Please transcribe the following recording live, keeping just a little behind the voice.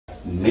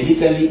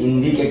Medically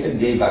indicated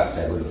যেই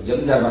বাচ্চাগুলো,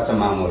 যেমন যার বাচ্চা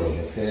মা মরে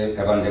গেছে,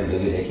 অ্যাবান্ডেন্ট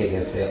বেবি রেখে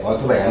গেছে,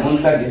 অথবা এমন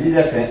তার ডিজিজ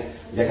আছে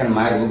যেখানে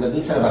মায়ের বুকে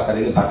দুধ ছাড়া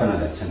বাচ্চাটাকে বাঁচানো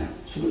যাচ্ছে না,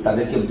 শুধু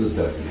তাদেরকে দুধ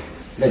দেওয়ার জন্য,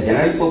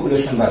 জেনারেল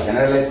পপুলেশন বা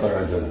জেনারেলাইজ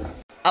করার জন্য না।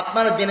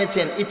 আপনারা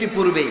জেনেছেন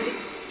ইতিপূর্বেই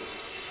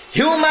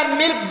হিউম্যান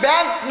মিল্ক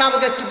ব্যাংক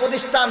নামক একটি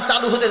প্রতিষ্ঠান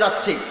চালু হতে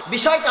যাচ্ছে।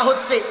 বিষয়টা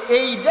হচ্ছে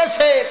এই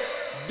দেশে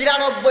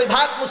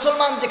 92%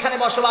 মুসলমান যেখানে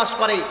বসবাস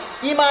করে,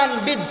 ইমান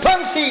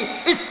বিধ্বংসী,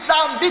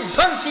 ইসলাম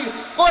বিধ্বংসী,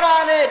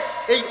 কোরআনের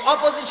এই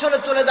অপোজিশনে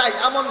চলে যায়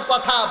এমন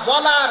কথা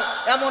বলার,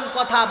 এমন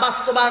কথা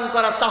বাস্তবায়ন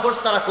করার সাহস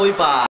তারা কই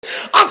পায়?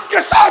 আজকে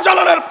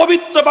শাহজালালের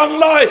পবিত্র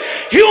বাংলায়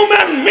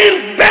হিউম্যান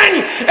মিল্ক ব্যাংক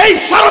এই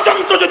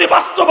ষড়যন্ত্র যদি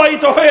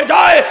বাস্তবায়িত হয়ে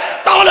যায়,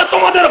 তাহলে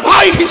তোমাদের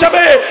ভাই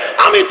হিসেবে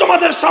আমি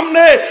তোমাদের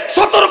সামনে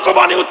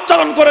সতর্কবাণী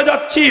উচ্চারণ করে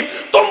যাচ্ছি।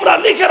 তোমরা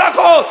লিখে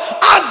রাখো,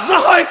 আজ না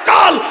হয়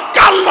কাল,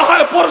 কাল না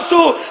হয়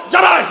পরশু,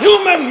 যারা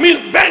হিউম্যান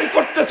মিল্ক ব্যাংক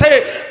করতেছে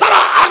তারা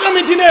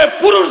আগামী দিনে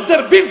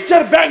পুরুষদের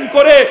বীর্যের ব্যাংক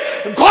করে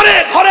ঘরে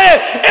ঘরে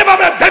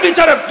এভাবে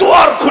ব্যভিচারের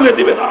দুয়ার খুলে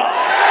দিবে তারা।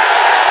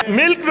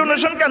 মিল্ক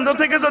ডোনেশন কেন্দ্র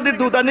থেকে যদি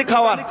দুধ আনি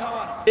খাওয়ান,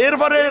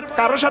 এরপরে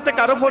কারোর সাথে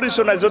কারো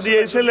পরিচয় নাই, যদি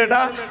এই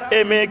ছেলেটা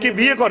এই মেয়েকে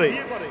বিয়ে করে,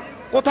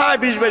 কোথায়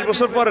 20-22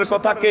 বছর পরের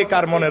কথা কে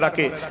কার মনে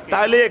রাখে?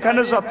 তাহলে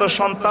এখানে যত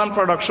সন্তান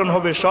প্রোডাকশন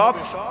হবে সব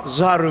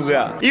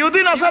জারুগা।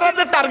 ইহুদি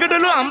নাসারাদের টার্গেট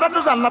হলো আমরা তো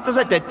জান্নাতে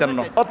যাইতে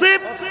না,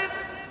 অতএব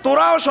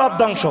তোরাও সব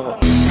ধ্বংস হ।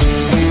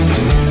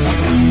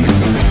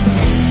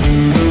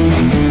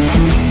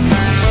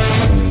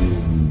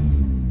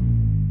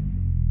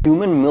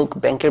 হিউম্যান মিল্ক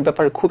ব্যাংকের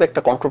ব্যাপারে খুব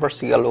একটা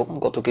কন্ট্রোভার্সি গেল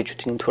গত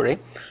কিছুদিন ধরে।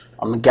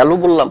 আমি গেল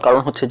বললাম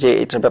কারণ হচ্ছে যে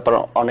এটার ব্যাপারে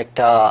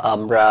অনেকটা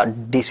আমরা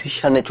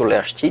ডিসিশনে চলে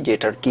আসছি যে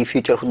এটার কি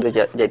ফিউচার হতে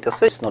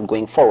যাইতেছে, ইটস নট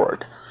গোয়িং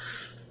ফরওয়ার্ড।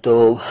 তো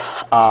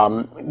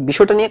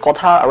বিষয়টা নিয়ে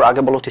কথা আর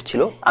আগে বলা উচিত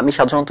ছিল। আমি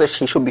সাধারণত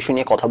সেইসব বিষয়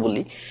নিয়ে কথা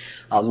বলি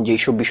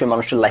যেসব বিষয়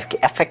মানুষের লাইফকে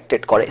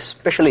এফেক্টেড করে,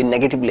 স্পেশালি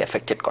নেগেটিভলি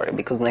এফেক্টেড করে,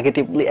 বিকজ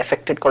নেগেটিভলি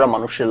এফেক্টেড করা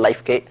মানুষের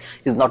লাইফকে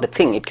is not a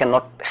thing, it can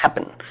not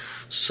happen.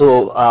 So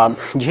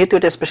যেহেতু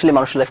এটা স্পেশালি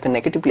মানুষের লাইফকে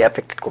নেগেটিভলি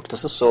এফেক্টেড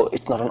করতেছে, so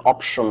it's not an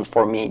option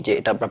for me যে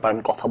এটার ব্যাপারে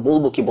আমি কথা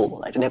বলবো কি বলবো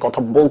না, এটা নিয়ে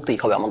কথা বলতেই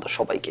হবে আমাদের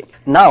সবাইকে।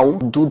 নাও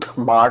দুধ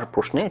মার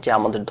প্রশ্নে, যে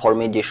আমাদের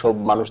ধর্মে যেসব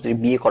মানুষদের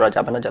বিয়ে করা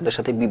যাবে না, যাদের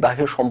সাথে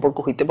বিবাহের সম্পর্ক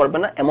হইতে পারবে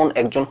না, এমন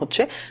একজন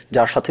হচ্ছে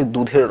যার সাথে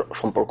দুধের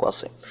সম্পর্ক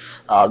আছে,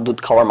 দুধ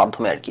খাওয়ার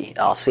মাধ্যমে আর কি,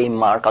 সেই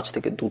মার কাছ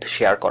থেকে দুধ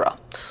শেয়ার করা।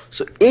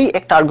 সো এই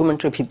একটা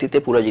আর্গুমেন্টের ভিত্তিতে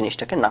পুরো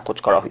জিনিসটাকে নাকচ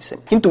করা হয়েছে।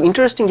 কিন্তু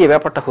ইন্টারেস্টিং যে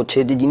ব্যাপারটা হচ্ছে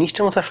যে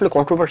জিনিসটার মধ্যে আসলে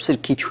কন্ট্রোভার্সির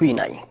কিছুই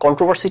নাই।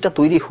 কন্ট্রোভার্সিটা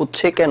তৈরি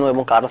হচ্ছে কেন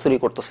এবং কারা তৈরি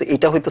করতেছে,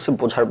 এটা হইতেছে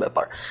বোঝার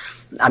ব্যাপার।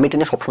 আমি এটা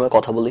নিয়ে সবসময়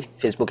কথা বলি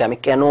ফেসবুকে। আমি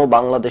কেন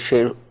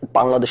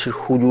বাংলাদেশের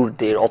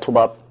হুজুরদের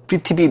অথবা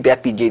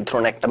পৃথিবীব্যাপী যে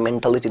ধরনের একটা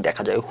মেন্টালিটি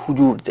দেখা যায়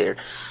হুজুরদের,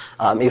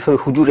 এভাবে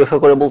হুজুর এভাবে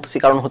করে বলতেছি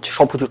কারণ হচ্ছে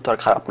সব হুজুর তো আর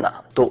খারাপ না।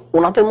 তো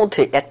ওনাদের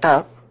মধ্যে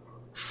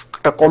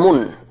একটা কমন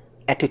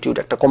অ্যাটিটিউড,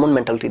 একটা কমন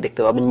মেন্টালিটি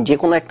দেখতে পাবেন। যে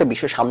কোনো একটা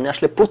বিষয় সামনে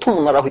আসলে প্রথম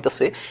ওনারা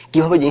হইতেছে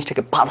কিভাবে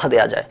জিনিসটাকে বাধা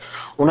দেওয়া যায়,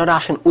 ওনারা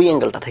আসেন ওই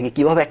অ্যাঙ্গেলটা থেকে,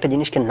 কিভাবে একটা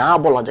জিনিসকে না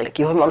বলা যায়,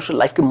 কিভাবে মানুষের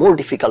লাইফকে মোর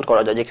ডিফিকাল্ট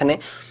করা যায়। যেখানে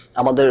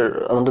আমাদের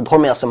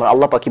ধর্মে আছে, আমার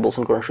আল্লাহ পাকই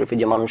বলছেন কোরআন শরীফে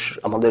যে মানুষ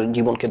আমাদের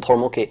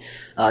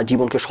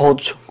জীবনকে সহজ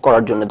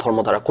করার জন্য ধর্ম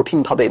দ্বারা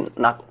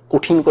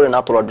কঠিন করে না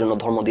তোলার জন্য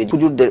ধর্ম দিয়ে।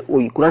 হুজুরদের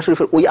ওই কোরআন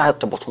শরীফের ওই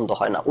আয়াতটা পছন্দ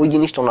হয় না, ওই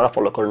জিনিসটা ওনারা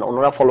ফলো করেন না।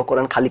 ওনারা ফলো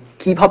করেন খালি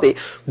কিভাবে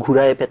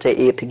ঘুরায় পেঁচায়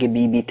এ থেকে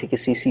বি, বি থেকে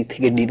সি, সি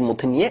থেকে ডির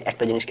মধ্যে নিয়ে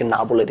একটা জিনিসকে না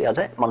বলে দেওয়া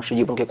যায়, মানুষের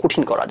জীবনকে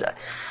কঠিন করা যায়।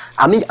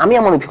 আমি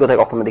আমার অভিজ্ঞতায়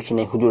কখনো দেখি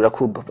নাই হুজুররা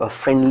খুব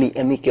ফ্রেন্ডলি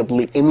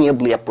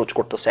এমিয়েবলি অ্যাপ্রোচ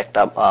করতেছে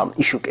একটা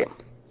ইস্যুকে,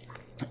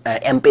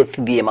 এমপ্যাথি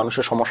দিয়ে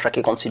মানুষের সমস্যাকে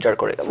কনসিডার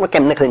করে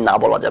কেমনে খালি না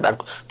বলা যাবে আর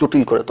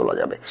জটিল করে তোলা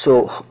যাবে। সো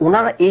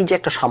ওনারা এই যে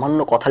একটা সামান্য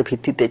কথার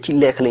ভিত্তিতে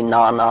চিল্লায় খালি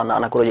না না না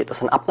না করে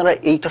যেতেছেন, আপনারা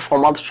এইটা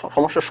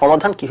সমস্যার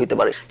সমাধান কি হইতে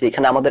পারে? যে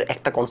এখানে আমাদের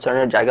একটা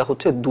কনসার্নের জায়গা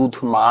হচ্ছে দুধ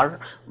মার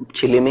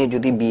ছেলে মেয়ে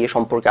যদি বিয়ে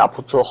সম্পর্কে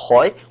আবদ্ধ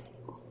হয়,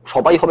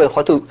 সবাই হবে,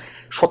 হয়তো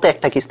 100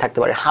 একটা কেস থাকতে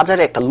পারে, 1000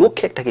 একটা,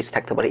 লক্ষে একটা কেস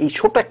থাকতে পারে। এই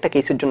ছোট একটা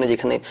কেসের জন্য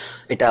যেখানে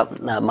এটা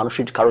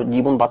মানুষের কারো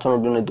জীবন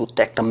বাঁচানোর জন্য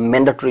দুধটা একটা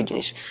ম্যান্ডেটরি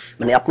জিনিস,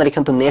 মানে আপনার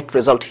এখানে তো নেট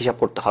রেজাল্ট হিসাব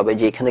করতে হবে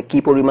যে এখানে কি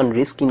পরিমাণ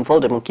রিস্ক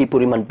ইনভলভ এবং কি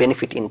পরিমাণ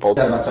বেনিফিট ইনভলভ।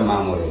 তার বাচ্চা মা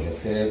মরে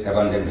গেছে,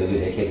 অ্যাবান্ডেন্ট বেবি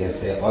রেখে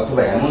গেছে,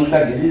 অথবা এমন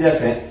তার ডিজিজ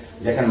আছে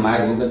যেখানে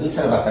মায়ের বুকে দুধ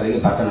ছাড়া বাচ্চাটাকে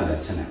বাঁচানো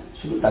যাচ্ছে না,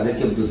 শুধু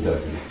তাদেরকে দুধ দেওয়ার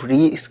জন্য।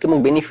 রিস্ক এবং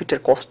বেনিফিটের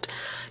কস্ট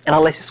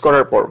অ্যানালাইসিস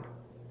করার পর,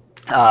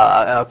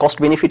 কস্ট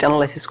বেনিফিট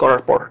অ্যানালাইসিস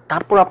করার পর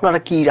তারপর আপনারা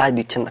কি রায়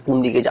দিচ্ছেন, কোন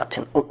দিকে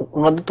যাচ্ছেন?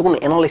 ওনাদের তো কোনো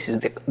অ্যানালাইসিস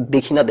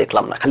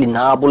দেখলাম না, খালি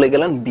না বলে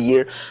গেলেন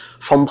বিয়ের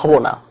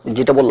সম্ভাবনা,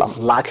 যেটা বললাম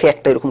লাখে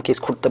একটা এরকম কেস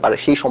ঘটতে পারে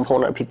সেই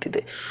সম্ভাবনার ভিত্তিতে।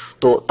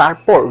 তো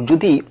তারপর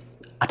যদি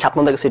আচ্ছা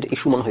আপনাদের কাছে এটা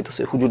ইস্যু মনে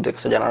হইতেছে, হুজুরদের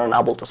কাছে যারা না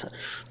বলতেছে,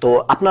 তো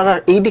আপনারা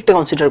এই দিকটা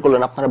কনসিডার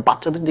করলেন, আপনারা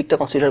বাচ্চাদের দিকটা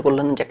কনসিডার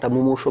করলেন যে একটা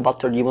মুমূর্ষু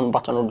বাচ্চার জীবন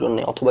বাঁচানোর জন্য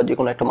অথবা যে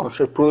কোনো একটা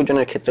মানুষের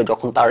প্রয়োজনের ক্ষেত্রে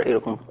যখন তার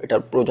এরকম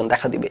এটার প্রয়োজন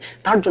দেখা দিবে,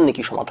 তার জন্য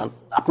কি সমাধান?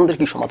 আপনাদের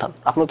কি সমাধান?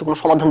 আপনারা তো কোনো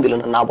সমাধান দিলেন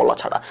না বলা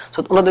ছাড়া। সো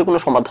ওনাদের কোনো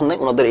সমাধান নাই,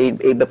 ওনাদের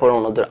এই ব্যাপারে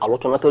ওনাদের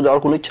আলোচনাতেও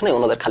যাওয়ার কোনো ইচ্ছা নেই,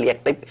 ওনাদের খালি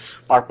একটাই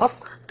পারপাস,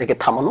 এটাকে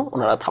থামানো,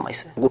 ওনারা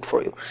থামাইছে, গুড ফর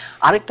ইউ।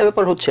 আরেকটা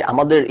ব্যাপার হচ্ছে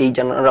আমাদের এই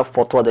যারা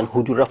ফতোয়া দেন,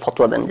 হুজুররা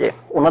ফতোয়া দেন যে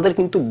ওনাদের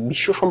কিন্তু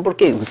বিশ্ব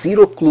সম্পর্কে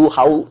zero clue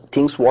how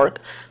things work,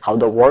 how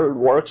the world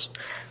works.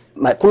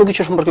 কোনো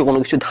কিছু সম্পর্কে কোনো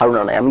কিছু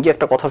ধারণা নাই। আমি যে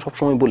একটা কথা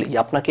সবসময় বলি যে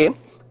আপনাকে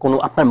কোনো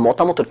আপনার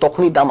মতামতের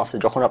তখনই দাম আছে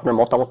যখন আপনার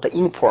মতামতটা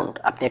ইনফর্মড।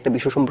 আপনি একটা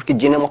বিষয় সম্পর্কে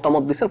জেনে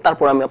মতামত দিচ্ছেন,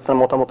 তারপর আমি আপনার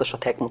মতামতের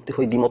সাথে একমত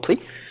হই, দ্বিমত হই,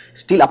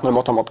 স্টিল আপনার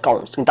মতামত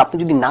কাউন্টস। কিন্তু আপনি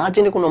যদি না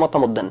জেনে কোনো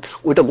মতামত দেন,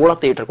 ওইটা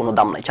গোড়াতে এটার কোনো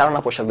দাম নাই,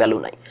 চারানা পয়সা ভ্যালু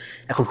নাই।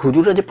 এখন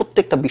হুজুররা যে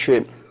প্রত্যেকটা বিষয়ে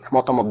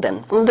মতামত দেন,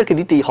 ওনাদেরকে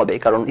দিতেই হবে,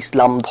 কারণ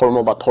ইসলাম ধর্ম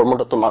বা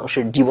ধর্মটা তো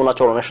মানুষের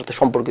জীবনাচরণের সাথে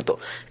সম্পর্কিত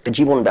একটা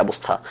জীবন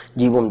ব্যবস্থা,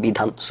 জীবন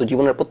বিধান। সো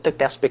জীবনের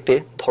প্রত্যেকটা অ্যাসপেক্টে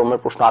ধর্মের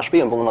প্রশ্ন আসবে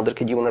এবং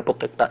ওনাদেরকে জীবনের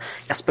প্রত্যেকটা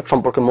অ্যাসপেক্ট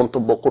সম্পর্কে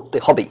মন্তব্য করতে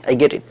হবে। I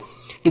get it.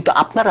 কিন্তু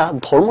আপনারা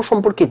ধর্ম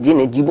সম্পর্কে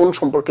জেনে জীবন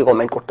সম্পর্কে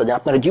কমেন্ট করতে যান।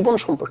 আপনারা জীবন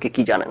সম্পর্কে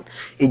কি জানেন?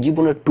 এই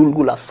জীবনের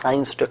টুলগুলা,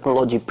 সায়েন্স,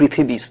 টেকনোলজি,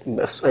 পৃথিবী,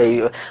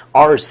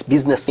 আর্টস,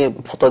 বিজনেস নিয়ে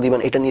ফতোয়া দিবেন,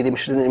 এটা নিয়ে দিবেন,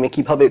 সেটা নিয়ে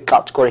কিভাবে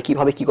কাজ করে,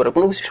 কিভাবে কি করে,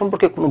 কোনো কিছু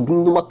সম্পর্কে কোনো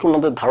বিন্দু মাত্র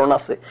ওনাদের ধারণা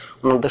আছে?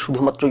 ওনাদের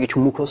শুধুমাত্র কিছু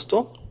মুখস্থ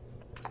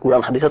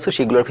কুরআন হাদিস আছে,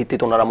 সেগুলোর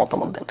ভিত্তিতে ওনারা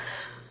মতামত দেন।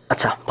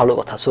 আচ্ছা, ভালো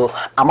কথা। সো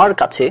আমার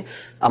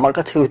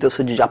কাছে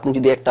হইতেছে যে আপনি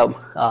যদি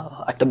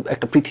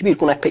একটা পৃথিবীর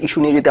কোন একটা ইস্যু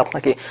নিয়ে যদি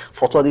আপনাকে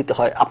ফতোয়া দিতে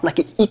হয়,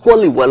 আপনাকে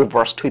ইকুয়ালি ওয়েল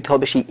ভার্সড হইতে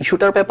হবে সেই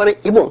ইস্যুটার ব্যাপারে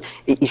এবং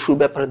এই ইস্যুর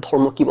ব্যাপারে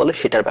ধর্ম কি বলে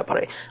সেটার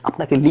ব্যাপারে।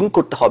 আপনাকে লিঙ্ক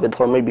করতে হবে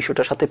ধর্মের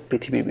বিষয়টার সাথে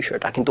পৃথিবীর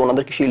বিষয়টা। কিন্তু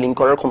ওনাদেরকে সেই লিঙ্ক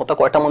করার ক্ষমতা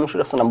কয়টা মানুষের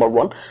আছে? নাম্বার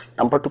 1।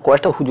 নাম্বার 2,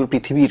 কয়টা হুজুর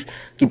পৃথিবীর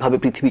কিভাবে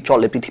পৃথিবী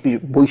চলে, পৃথিবীর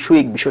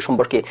বৈষয়িক বিষয়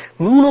সম্পর্কে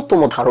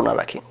ন্যূনতম ধারণা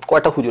রাখে?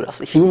 কয়টা হুজুর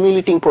আছে?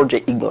 হিউমিলিটিং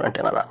পর্যায়ে ইগনোরেন্ট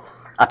এনারা।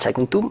 আচ্ছা,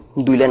 কিন্তু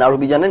 2 লাইন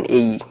আরবি জানেন,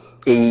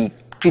 এই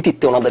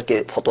কৃতিত্বে ওনাদেরকে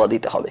ফতোয়া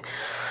দিতে হবে।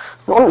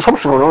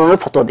 সমস্যা নেই,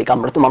 ওনাদের ফতোয়া দিক,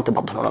 আমরা তো মানতে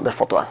বাধ্য না ওনাদের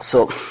ফতোয়া। সো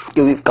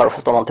কেউ কারো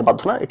ফতোয়া মানতে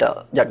বাধ্য না, এটা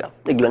জায়গা।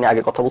 এগুলো নিয়ে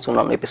আগে কথা বলছি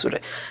অন্যান্য এপিসোডে।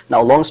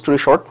 নাও লং স্টোরি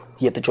শর্ট,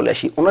 ইয়েতে চলে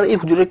আসি। ওনার এই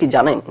হুজুরের কি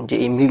জানেন যে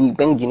এই মিল্ক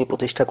ব্যাংক যিনি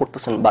প্রতিষ্ঠা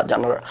করতেছেন বা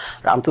যারা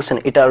আনতেছেন,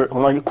 এটার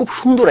ওনার খুব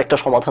সুন্দর একটা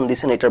সমাধান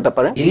দিয়েছেন এটার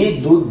ব্যাপারে। যিনি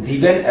দুধ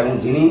দিবেন এবং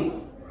যিনি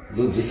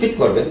দুধ রিসিভ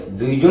করবেন,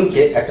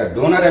 দুইজনকে একটা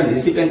donor and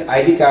recipient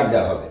ID card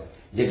দেওয়া হবে,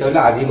 যেটা হলো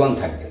আজীবন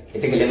থাকবে।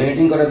 এটাকে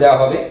লেমিনেটিং করে দেওয়া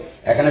হবে।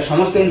 এখানে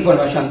সমস্ত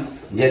ইনফরমেশন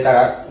যে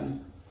তারা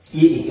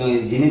কি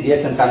যিনি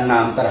দিয়েছেন, তার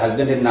নাম, তার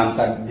হাজবেন্ডের নাম,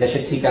 তার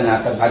দেশের ঠিকানা,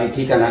 তার বাড়ির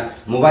ঠিকানা,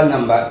 মোবাইল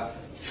নাম্বার,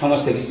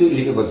 সমস্ত কিছু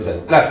লিপিবদ্ধ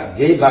থাকবে। প্লাস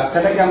যেই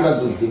বাচ্চাটাকে আমরা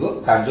দুধ দিব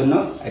তার জন্য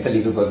এটা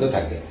লিপিবদ্ধ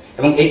থাকবে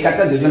এবং এই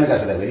কার্ডটা দুজনের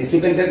কাছে থাকবে,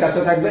 রিসিপিয়েন্টের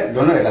কাছেও থাকবে,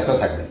 ডোনারের কাছেও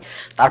থাকবে।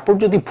 তারপর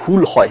যদি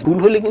ভুল হয়, ভুল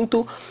হলে কিন্তু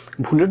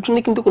ভুলের জন্য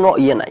কিন্তু কোনো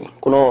নাই,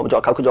 কোনো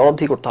কাউকে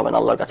জবাবদিহি করতে হবে না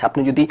আল্লাহর কাছে।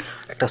 আপনি যদি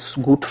একটা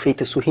গুড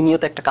ফেইথে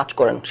সহিনিয়তে একটা কাজ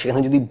করেন,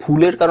 সেখানে যদি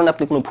ভুলের কারণে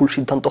আপনি কোনো ভুল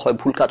সিদ্ধান্ত হয়,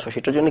 ভুল কাজ হয়,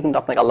 সেটার জন্য কিন্তু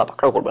আপনাকে আল্লাহ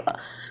পাকড়াও করবে না।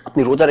 আপনি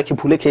রোজা রেখে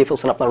ভুলে খেয়ে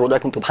ফেলছেন, আপনার রোজা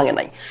কিন্তু ভাঙে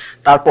নাই।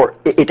 তারপর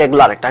এটা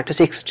এগুলো আরেকটা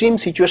হচ্ছে এক্সট্রিম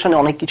সিচুয়েশনে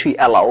অনেক কিছুই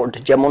অ্যালাউড।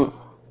 যেমন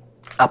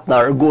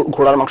আপনার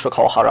ঘোড়ার মাংস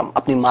খাওয়া হারাম,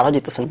 আপনি মারা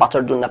যেতেছেন,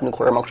 বাঁচার জন্য আপনি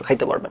ঘোড়ার মাংস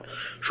খাইতে পারবেন।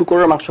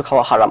 শুকরের মাংস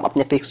খাওয়া হারাম, আপনি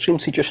একটা এক্সট্রিম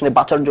সিচুয়েশনে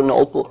বাঁচার জন্য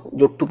অল্প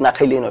যতটুক না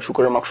খাইলেই নয়,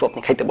 শুকরের মাংস আপনি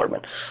খাইতে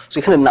পারবেন। তো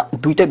এখানে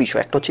দুইটা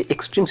বিষয়, একটা হচ্ছে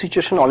এক্সট্রিম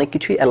সিচুয়েশনে অনেক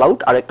কিছুই অ্যালাউড,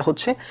 আর একটা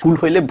হচ্ছে ভুল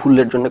হইলে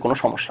ভুলের জন্য কোনো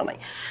সমস্যা নাই।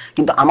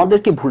 কিন্তু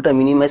আমাদেরকে ভুলটা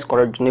মিনিমাইজ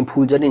করার জন্য,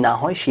 ভুল জানি না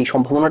হয় সেই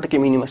সম্ভাবনাটাকে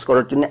মিনিমাইজ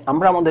করার জন্য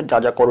আমরা আমাদের যা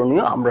যা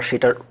করণীয়, আমরা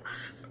সেটার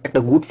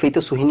একটা গুড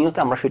ফেইথে সহিনিয়তে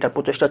আমরা সেটার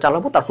প্রচেষ্টা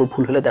চালাবো। তারপর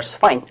ভুল হলে দ্যাটস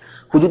ফাইন।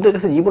 হুজুরদের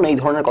কাছে জীবনে এই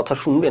ধরনের কথা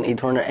শুনবেন, এই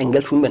ধরনের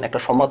অ্যাঙ্গেল শুনবেন, একটা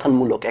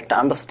সমাধানমূলক, একটা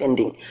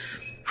আন্ডারস্ট্যান্ডিং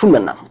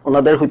শুনবেন না।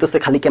 ওনাদের হইতেছে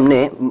খালি কেমনে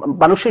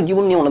মানুষের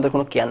জীবন নিয়ে ওনাদের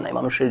কোনো কেয়ার নাই,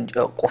 মানুষের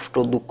কষ্ট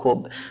দুঃখ,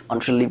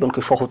 মানুষের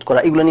জীবনকে সহজ করা,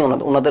 এগুলো নিয়ে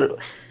ওনাদের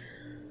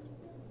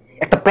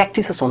একটা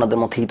প্র্যাকটিস আছে ওনাদের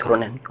মধ্যে, এই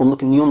ধরনের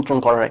অন্যকে নিয়ন্ত্রণ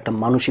করার একটা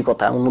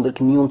মানসিকতা,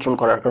 অন্যদেরকে নিয়ন্ত্রণ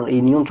করার। কারণ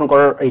এই নিয়ন্ত্রণ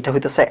করার এটা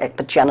হইতেছে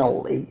একটা চ্যানেল,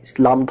 এই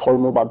ইসলাম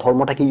ধর্ম বা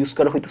ধর্মটাকে ইউজ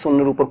করা হইতেছে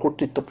অন্যের উপর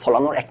কর্তৃত্ব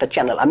ফলানোর একটা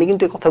চ্যানেল। আমি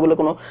কিন্তু এই কথাগুলো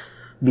কোনো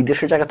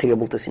বিদেশের জায়গা থেকে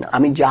বলতেছি না,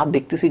 আমি যা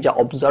দেখতেছি, যা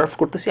অবজার্ভ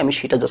করতেছি, আমি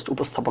সেটা জাস্ট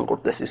উপস্থাপন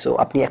করতেছি। সো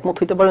আপনি একমত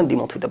হইতে পারেন,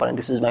 দ্বিমত হইতে পারেন,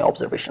 দিস ইজ মাই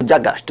অবজারভেশন।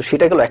 জায়গা তো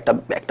সেটা গেল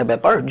একটা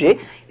ব্যাপার, যে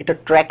এটা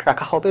ট্র্যাক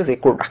রাখা হবে,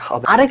 রেকর্ড রাখা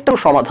হবে। আরেকটা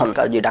সমাধান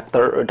যে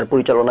ডাক্তার এটা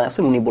পরিচালনায় আছে,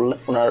 উনি বললেন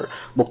ওনার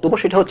বক্তব্য,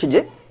 সেটা হচ্ছে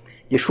যে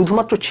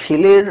শুধুমাত্র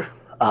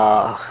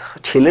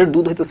ছেলের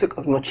দুধ হইতেছে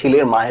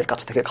ছেলের মায়ের কাছ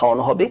থেকে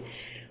খাওয়ানো হবে,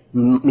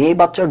 মেয়ে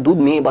বাচ্চার দুধ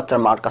মেয়ে বাচ্চার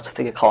মার কাছ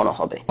থেকে খাওয়ানো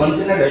হবে।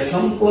 কন্টেনারে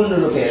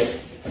সম্পূর্ণরূপে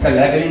একটা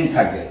লেবেলিং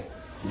থাকবে,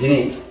 যিনি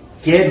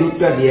কে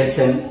দুধটা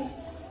দিয়েছেন,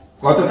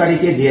 কত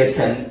তারিখে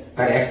দিয়েছেন,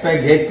 তার এক্সপায়ার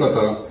ডেট কত,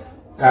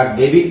 তার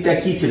বেবিটা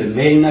কি ছিল,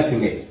 মেল না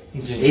ফিমেল,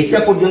 এইটা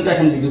পর্যন্ত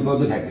এখন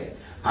লিপিবদ্ধ থাকবে।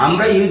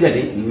 আমরা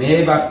ইউজুয়ালি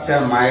মেয়ে বাচ্চা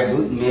মায়ের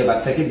দুধ মেয়ে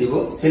বাচ্চাকে দিব,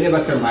 ছেলে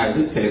বাচ্চার মায়ের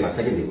দুধ ছেলে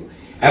বাচ্চাকে দিব,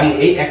 এবং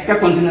এই একটা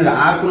কন্টেনারে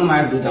আর কোনো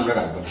মায়ের দুধ আমরা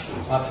রাখবো না।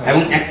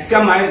 এবং একটা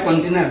মায়ের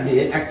কন্টেনার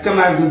দিয়ে, একটা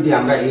মায়ের দুধ দিয়ে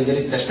আমরা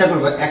ইউজুয়ালি চেষ্টা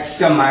করবো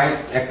একটা মায়ের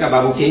একটা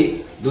বাবুকেই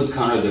দুধ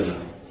খাওয়ানোর জন্য।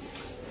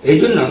 এই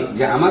জন্য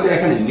যে আমাদের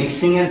এখানে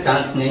মিক্সিং এর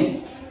চান্স নেই,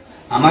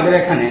 আমাদের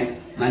এখানে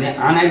মানে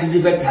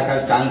আনআইডেন্টিফাইড থাকার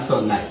চান্সও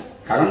নাই।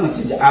 কারণ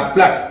হচ্ছে যে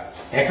প্লাস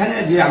এখানে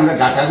যে আমরা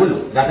ডাটাগুলো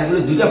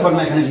দুইটা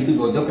ফর্মে এখানে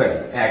লিপিবদ্ধ করে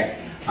রাখবো। এক,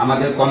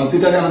 আমাদের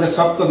কম্পিউটারে আমাদের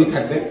সফট কপি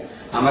থাকবে,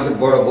 আমাদের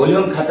বড়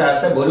ভলিউম খাতা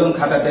আছে, ভলিউম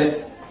খাতাতে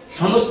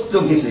সমস্ত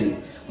কিছু,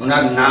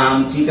 ওনার নাম,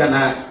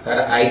 ঠিকানা, তার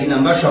আইডি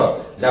নাম্বার সহ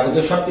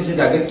যাবতীয় সবকিছু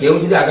থাকবে। কেউ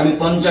যদি আগামী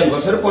 50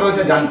 বছর পরে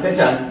ওইটা জানতে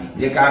চান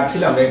যে কার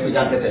ছিল, আমরা একটু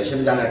জানতে চাই,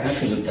 সেটা জানার এখানে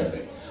সুযোগ থাকবে।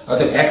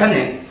 অতএব এখানে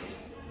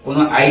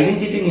কোনো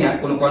আইডেন্টিটি নিয়ে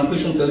কোনো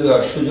কনফিউশন তৈরি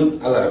হওয়ার সুযোগ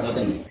আল্লাহর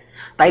রহমতে নেই।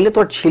 তাইলে তো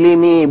আর ছেলে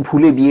মেয়ে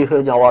ভুলে বিয়ে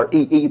হয়ে যাওয়ার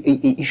এই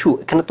ইস্যু,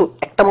 এখানে তো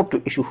একটা মাত্র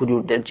ইস্যু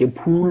হুজুরদের, যে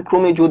ভুল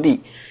ক্রমে যদি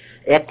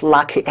 1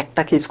 লাখে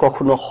একটা কেস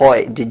কখনো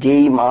হয় যে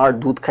যেই মার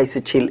দুধ খাইছে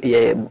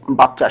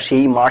বাচ্চা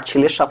সেই মার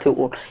ছেলের সাথে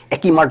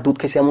একই মার দুধ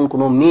খাইছে এমন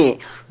কোনো মেয়ে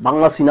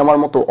বাংলা সিনেমার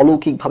মতো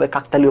অলৌকিকভাবে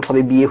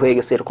কাকতালীয়ভাবে বিয়ে হয়ে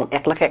গেছে, এরকম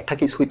 1 লাখে একটা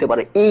কেস হইতে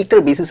পারে? এইটার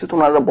বেসিসে তো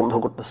ওনারা বন্ধ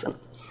করতেছেন।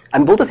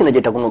 আমি বলতেছি না যে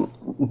এটা কোনো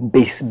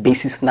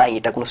বেসিস নাই,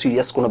 এটা কোনো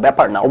সিরিয়াস কোনো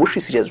ব্যাপার না,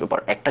 অবশ্যই সিরিয়াস ব্যাপার।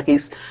 একটা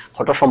কেস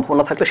ঘটার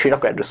সম্ভাবনা থাকলে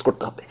সেটাকে অ্যাড্রেস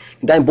করতে হবে।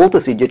 কিন্তু আমি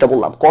বলতেছি, যেটা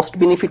বললাম, কস্ট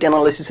বেনিফিট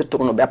অ্যানালাইসিসের তো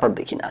কোনো ব্যাপার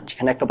দেখি না।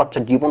 যেখানে একটা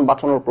বাচ্চার জীবন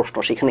বাঁচানোর প্রশ্ন,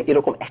 সেখানে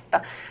এরকম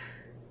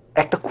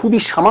একটা খুবই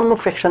সামান্য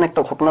ফ্র্যাকশন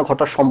একটা ঘটনা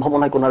ঘটার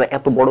সম্ভাবনায় ওনারা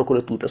এত বড়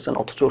করে তুলতেছেন,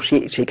 অথচ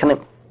সেইখানে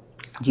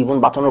জীবন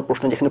বাঁচানোর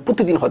প্রশ্ন যেখানে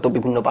প্রতিদিন হয়তো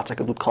বিভিন্ন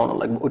বাচ্চাকে দুধ খাওয়ানো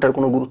লাগবে, ওটার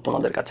কোনো গুরুত্ব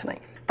আমাদের কাছে নাই।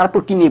 তারপর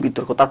কি নিয়ে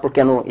বিতর্ক? তারপর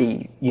কেন এই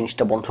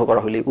জিনিসটা বন্ধ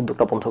করা হলো,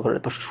 উদ্যোগটা বন্ধ করা,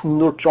 এত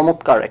সুন্দর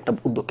চমৎকার একটা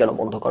উদ্যোগ কেন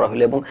বন্ধ করা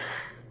হলো, এবং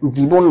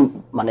জীবন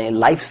মানে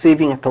লাইফ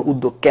সেভিং একটা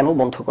উদ্যোগ কেন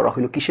বন্ধ করা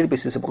হলো, কিসের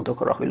বেসিসে বন্ধ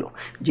করা হলো?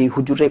 যে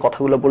হুজুরে এই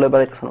কথাগুলো বলে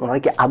বেড়াইতেছেন, ওনারা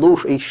কি আদৌ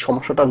এই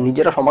সমস্যাটা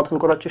নিজেরা সমাধান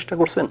করার চেষ্টা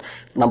করছেন?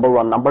 নাম্বার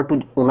 1। নাম্বার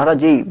 2, ওনারা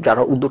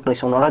যারা উদ্যোগ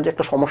নিয়েছে, ওনারা যে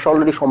একটা সমস্যা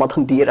অলরেডি সমাধান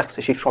দিয়ে রাখছে,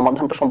 সেই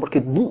সমাধানটা সম্পর্কে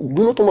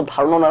ন্যূনতম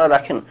ধারণা ওনারা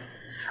রাখেন?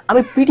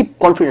 আমি প্রিটি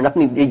কনফিডেন্ট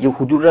আপনি এই যে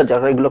হুজুররা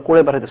যারা এগুলো করে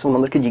বেড়াইতেছেন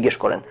ওনাদেরকে জিজ্ঞেস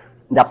করেন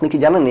যে আপনি কি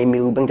জানেন এই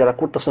মিল্ক ব্যাংক যারা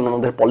করতেছেন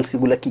ওনাদের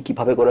পলিসিগুলো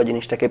কিভাবে করে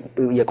জিনিসটাকে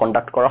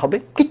কন্ডাক্ট করা হবে?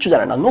 কিচ্ছু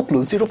জানে না, নো ক্লু,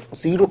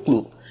 জিরো ক্লু,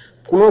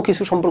 কোনো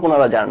কিছু সম্পর্কে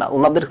ওনারা জানে না।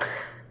 ওনাদের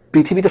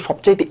পৃথিবীতে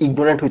সবচাইতে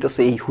ইগনোরেন্ট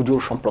হইতেছে এই হুজুর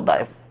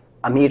সম্প্রদায়।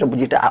 আমি এটা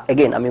বুঝিটা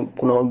এগেন, আমি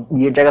কোনো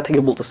ইয়ের জায়গা থেকে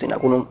বলতেছি না,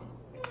 কোনো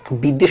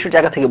বিদ্বেষের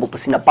জায়গা থেকে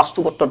বলতেছি না,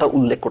 বাস্তবতাটা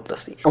উল্লেখ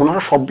করতেছি।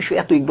 ওনারা সব বিষয়ে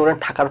এত ইগনোরেন্ট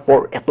থাকার পর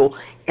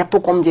এত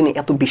কম জেনে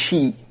এত বেশি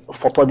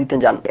ফতোয়া দিতে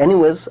যান।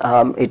 এনিওয়েজ,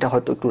 এটা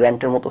হয়তো একটু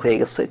র্যান্টের মতো হয়ে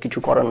গেছে, কিছু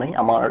করার নাই।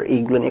 আমার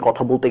এইগুলো নিয়ে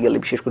কথা বলতে গেলে,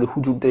 বিশেষ করে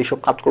হুজুরদের এইসব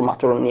কাজকর্ম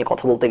আচরণ নিয়ে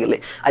কথা বলতে গেলে,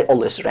 I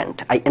always rent,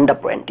 I end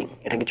up ranting.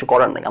 এটা কিছু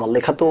করার নাই। আমার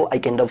লেখাতেও I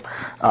kind of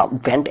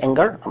vent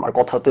anger, আমার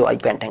কথাতেও আই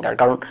ভ্যান্ট অ্যাঙ্গার।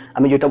 কারণ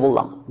আমি যেটা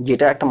বললাম,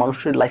 যেটা একটা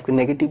মানুষের লাইফকে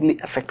নেগেটিভলি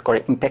এফেক্ট করে,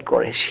 ইম্প্যাক্ট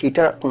করে,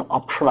 সেটা কোনো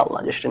অপশনাল না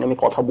যে সেটা নিয়ে আমি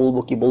কথা বলবো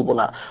কি বলবো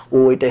না। ও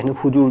এটা এখানে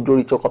হুজুর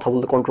জড়িত, কথা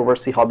বললে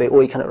কন্ট্রোভার্সি হবে। ও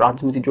এখানে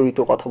রাজনীতি জড়িত,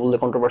 কথা বললে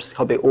কন্ট্রোভার্সি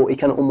হবে। ও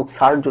এখানে অমুক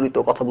স্যার জড়িত,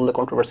 কথা বললে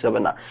কন্ট্রোভার্সি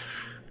হবে না।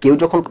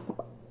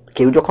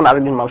 কেউ যখন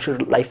আরেকজন মানুষের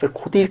লাইফের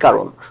ক্ষতির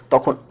কারণ,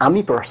 তখন আমি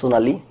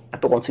পার্সোনালি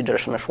এত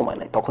কনসিডারেশনের সময়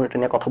নাই, তখন এটা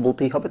নিয়ে কথা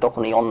বলতেই হবে,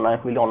 তখন এই অন্যায়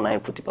হইলে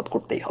অন্যায়ের প্রতিবাদ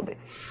করতেই হবে।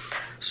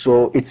 সো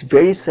ইটস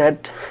ভেরি স্যাড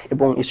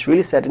এবং ইটস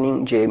রিয়েলি স্যাডেনিং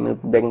যে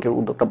ব্যাংকের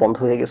উদ্যোগটা বন্ধ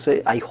হয়ে গেছে।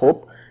 আই হোপ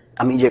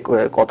আমি যে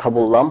কথা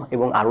বললাম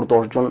এবং আরো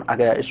 10 জন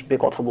আগে আসবে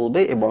কথা বলবে,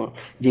 এবং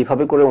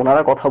যেভাবে করে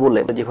ওনারা কথা বলে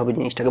যেভাবে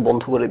জিনিসটাকে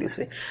বন্ধ করে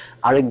দিছে,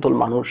 আরেক দল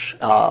মানুষ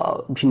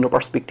ভিন্ন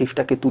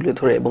পার্সপেক্টিভটাকে তুলে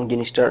ধরে এবং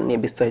জিনিসটা নিয়ে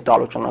বিস্তারিত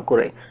আলোচনা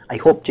করে, আই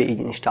হোপ যে এই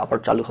জিনিসটা আবার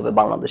চালু হবে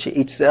বাংলাদেশে।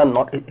 It's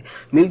not,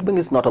 milk bank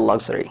is not a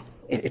luxury.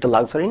 এটা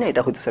লাক্সারি না,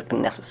 এটা হইতেছে একটা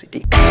নেসেসিটি।